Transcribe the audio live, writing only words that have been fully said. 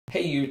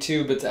Hey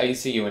YouTube, it's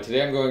ICU, and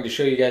today I'm going to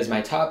show you guys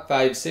my top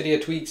 5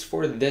 Cydia tweaks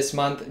for this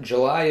month,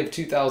 July of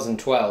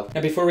 2012.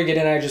 Now before we get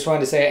in, I just wanted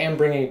to say I am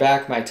bringing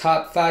back my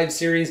top 5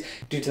 series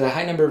due to the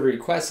high number of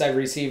requests I've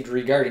received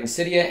regarding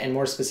Cydia, and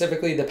more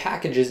specifically the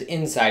packages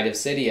inside of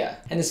Cydia.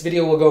 And this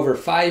video will go over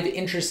 5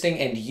 interesting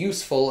and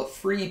useful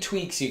free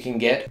tweaks you can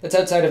get that's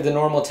outside of the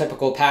normal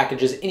typical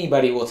packages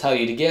anybody will tell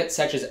you to get,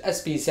 such as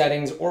SB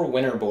settings or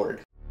Winterboard.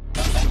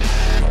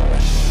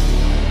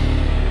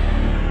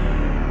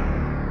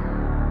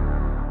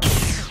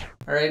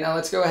 Alright, now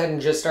let's go ahead and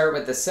just start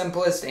with the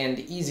simplest and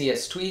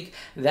easiest tweak.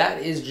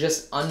 That is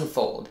just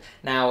unfold.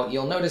 Now,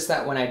 you'll notice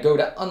that when I go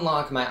to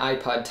unlock my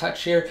iPod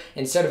Touch here,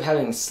 instead of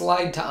having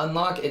slide to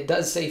unlock, it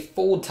does say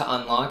fold to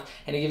unlock,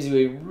 and it gives you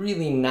a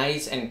really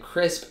nice and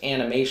crisp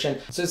animation.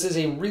 So this is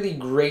a really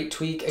great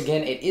tweak.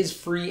 Again, it is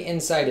free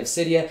inside of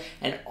Cydia,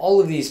 and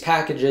all of these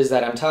packages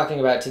that I'm talking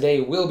about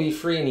today will be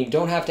free, and you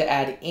don't have to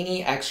add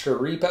any extra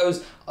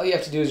repos. All you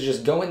have to do is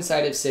just go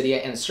inside of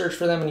Cydia and search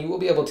for them, and you will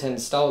be able to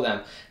install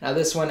them. Now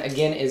this one,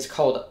 again, is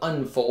called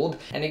Unfold,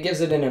 and it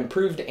gives it an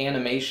improved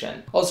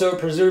animation. Also, it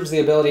preserves the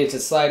ability to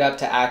slide up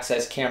to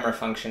access camera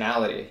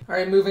functionality.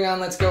 Alright, moving on,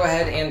 let's go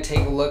ahead and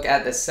take a look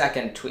at the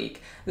second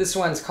tweak. This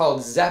one's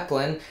called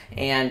Zeppelin,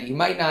 and you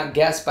might not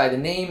guess by the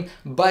name,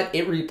 but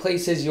it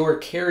replaces your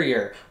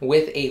carrier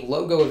with a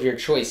logo of your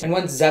choice. And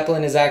once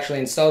Zeppelin is actually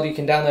installed, you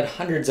can download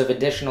hundreds of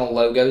additional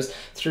logos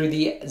through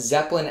the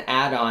Zeppelin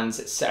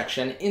add-ons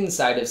section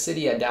inside of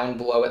Cydia down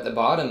below at the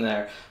bottom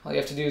there. All you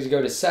have to do is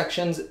go to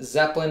Sections,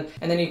 Zeppelin,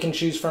 and then you can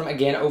choose from,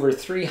 again, over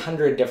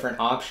 300 different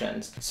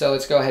options. So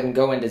let's go ahead and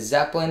go into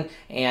Zeppelin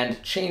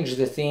and change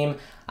the theme.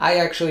 I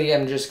actually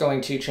am just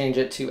going to change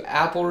it to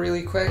Apple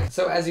really quick.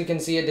 So as you can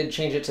see, it did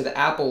change it to the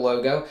Apple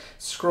logo.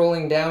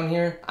 Scrolling down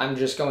here, I'm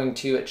just going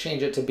to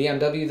change it to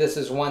BMW. This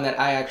is one that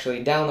I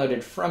actually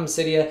downloaded from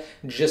Cydia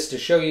just to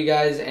show you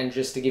guys and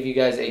just to give you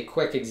guys a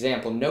quick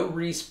example. No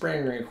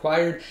respring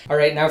required. All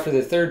right, now for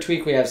the third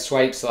tweak, we have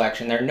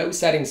SwipeSelection. There are no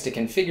settings to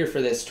configure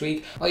for this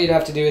tweak. All you'd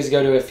have to do is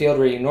go to a field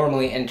where you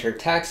normally enter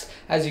text.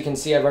 As you can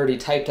see, I've already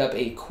typed up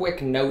a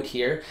quick note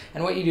here.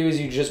 And what you do is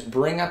you just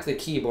bring up the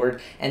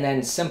keyboard and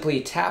then simply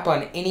tap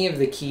on any of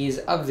the keys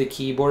of the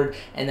keyboard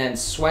and then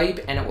swipe,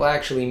 and it will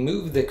actually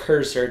move the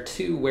cursor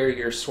to where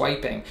you're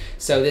swiping.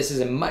 So this is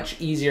a much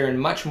easier and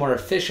much more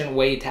efficient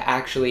way to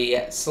actually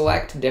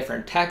select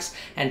different text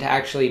and to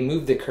actually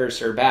move the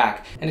cursor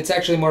back. And it's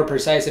actually more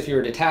precise if you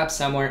were to tap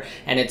somewhere,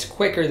 and it's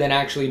quicker than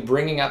actually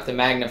bringing up the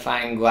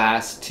magnifying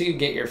glass to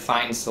get your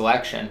fine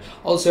selection.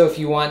 Also, if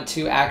you want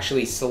to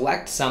actually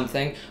select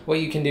something,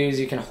 what you can do is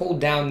you can hold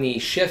down the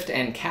Shift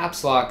and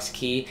Caps Lock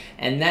key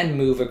and then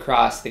move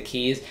across the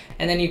keys,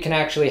 and then you can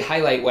actually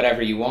highlight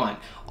whatever you want.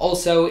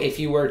 Also, if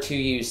you were to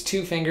use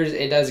 2 fingers,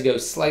 it does go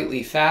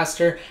slightly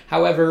faster.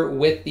 However,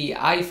 with the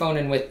iPhone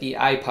and with the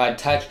iPod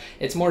Touch,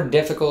 it's more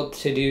difficult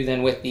to do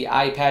than with the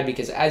iPad,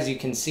 because as you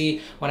can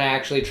see, when I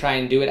actually try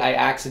and do it, I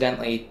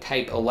accidentally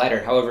type a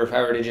letter. However, if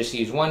I were to just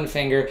use 1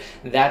 finger,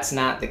 that's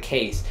not the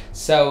case.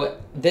 So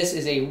this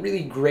is a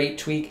really great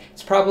tweak.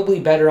 It's probably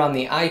better on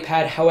the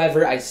iPad.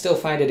 However, I still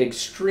find it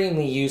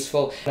extremely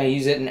useful, and I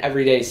use it in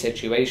everyday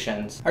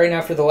situations. All right,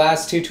 now for the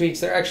last 2 tweaks,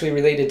 they're actually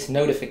related to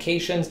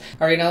notifications.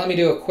 All right, now let me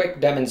do a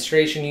quick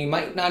demonstration. You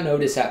might not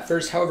notice at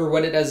first, however,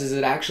 what it does is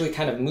it actually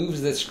kind of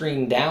moves the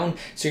screen down,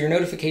 so your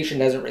notification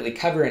doesn't really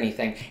cover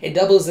anything. It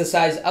doubles the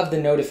size of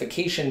the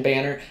notification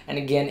banner, and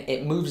again,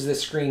 it moves the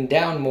screen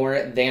down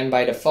more than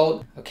by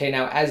default. Okay,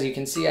 now as you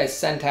can see, I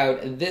sent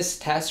out this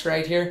test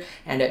right here,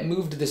 and it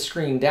moved the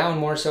screen down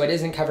more, so it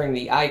isn't covering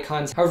the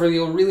icons. However,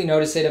 you'll really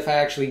notice it if I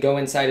actually go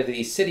inside of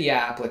the Cydia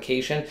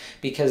application,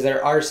 because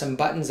there are some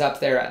buttons up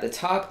there at the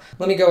top.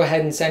 Let me go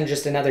ahead and send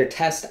just another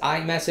test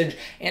iMessage,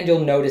 and you'll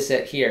notice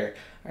it here.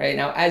 All right,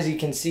 now as you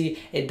can see,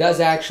 it does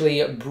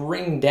actually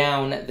bring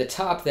down the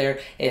top there.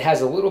 It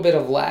has a little bit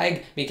of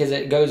lag because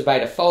it goes by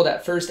default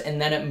at first and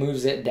then it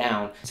moves it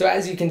down. So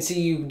as you can see,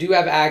 you do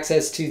have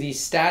access to the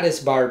status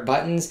bar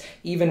buttons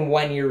even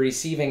when you're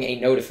receiving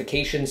a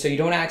notification, so you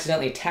don't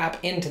accidentally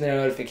tap into the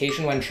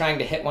notification when trying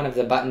to hit one of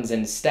the buttons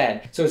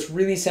instead. So it's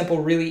really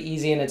simple, really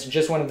easy, and it's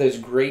just one of those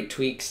great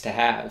tweaks to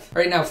have.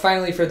 All right, now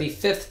finally for the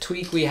 5th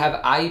tweak, we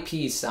have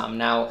IPSum.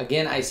 Now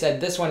again, I said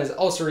this one is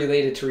also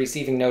related to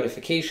receiving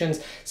notifications.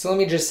 So let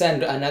me just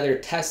send another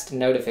test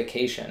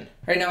notification.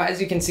 All right, now as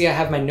you can see, I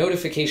have my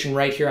notification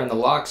right here on the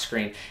lock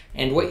screen.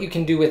 And what you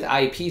can do with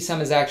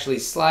IPSum is actually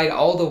slide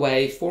all the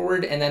way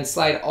forward and then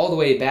slide all the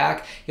way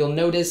back. You'll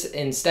notice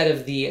instead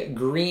of the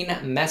green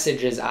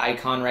messages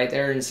icon right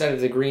there, instead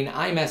of the green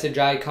iMessage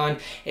icon,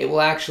 it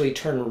will actually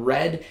turn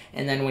red.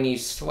 And then when you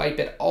swipe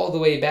it all the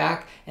way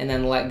back and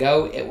then let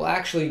go, it will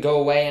actually go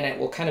away and it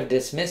will kind of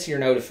dismiss your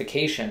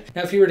notification.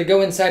 Now, if you were to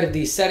go inside of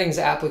the settings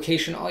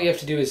application, all you have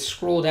to do is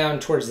scroll down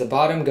towards the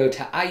bottom, go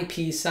to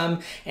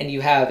IPSum, and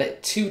you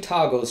have 2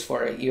 toggles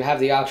for it. You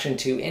have the option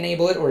to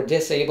enable it or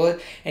disable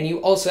it, and you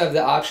also have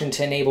the option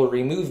to enable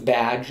remove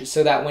badge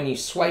so that when you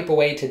swipe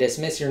away to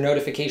dismiss your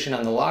notification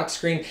on the lock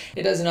screen,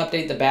 it doesn't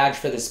update the badge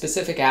for the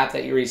specific app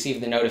that you received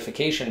the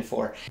notification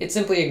for. It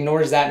simply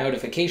ignores that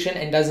notification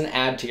and doesn't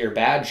add to your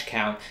badge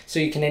count. So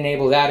you can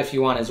enable that if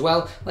you want as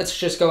well. Let's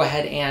just go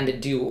ahead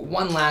and do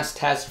one last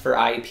test for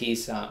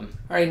IPSum.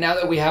 Alright, now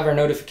that we have our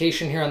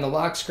notification here on the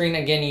lock screen,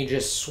 again, you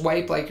just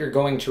swipe like you're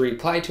going to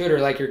reply to it or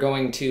like you're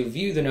going to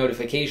view the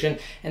notification,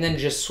 and then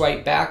just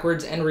swipe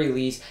backwards and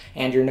release,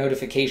 and your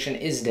notification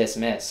is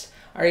dismissed.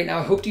 Alright, now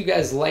I hope you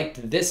guys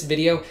liked this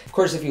video. Of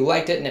course, if you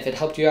liked it and if it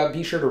helped you out,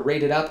 be sure to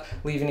rate it up,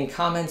 leave any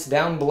comments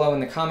down below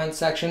in the comments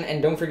section,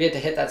 and don't forget to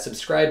hit that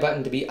subscribe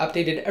button to be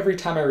updated every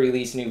time I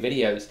release new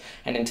videos.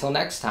 And until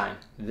next time,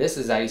 this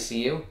is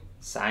ICU,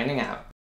 signing out.